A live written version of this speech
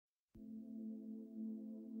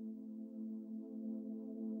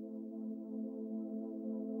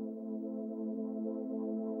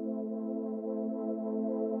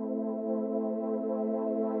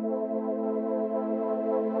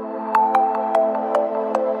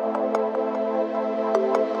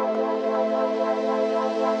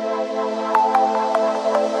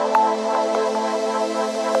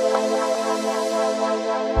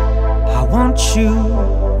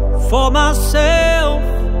for myself.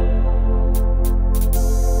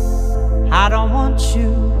 I don't want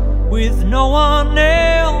you with no one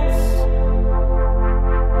else.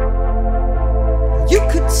 You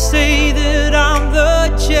could say that I'm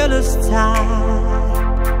the jealous type,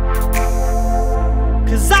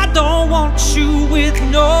 'cause I don't want you with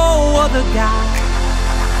no other guy.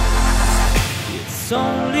 It's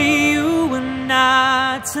only you and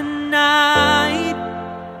I tonight.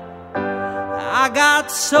 I got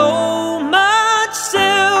so much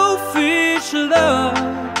selfish love,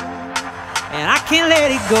 and I can't let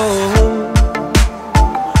it go.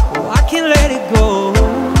 Oh, I can't let it go.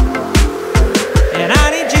 And I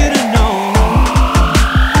need you to know,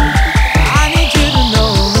 I need you to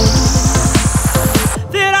know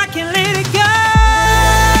that I can't let it go.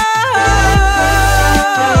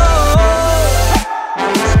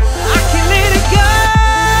 I can't let it go.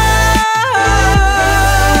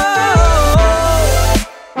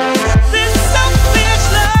 This selfish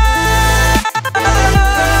love,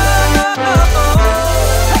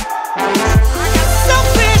 I got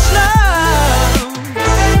selfish love.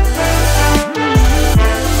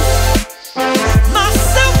 My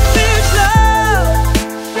selfish love,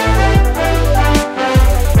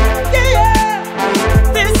 yeah, yeah.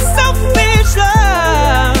 This selfish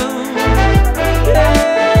love, yeah.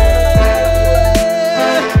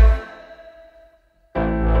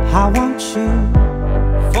 I want you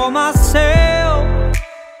for myself,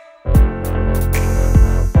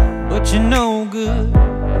 but you're no good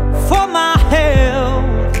for my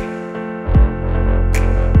health.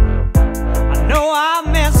 I know I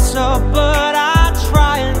mess up, but I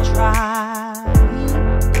try and try,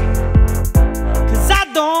 'cause I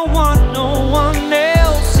don't want no one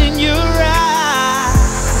else in your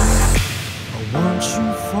eyes. I want you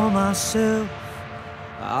for myself,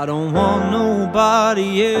 I don't want nobody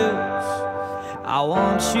else. I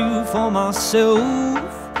want you for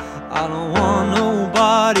myself, I don't want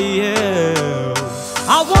nobody else.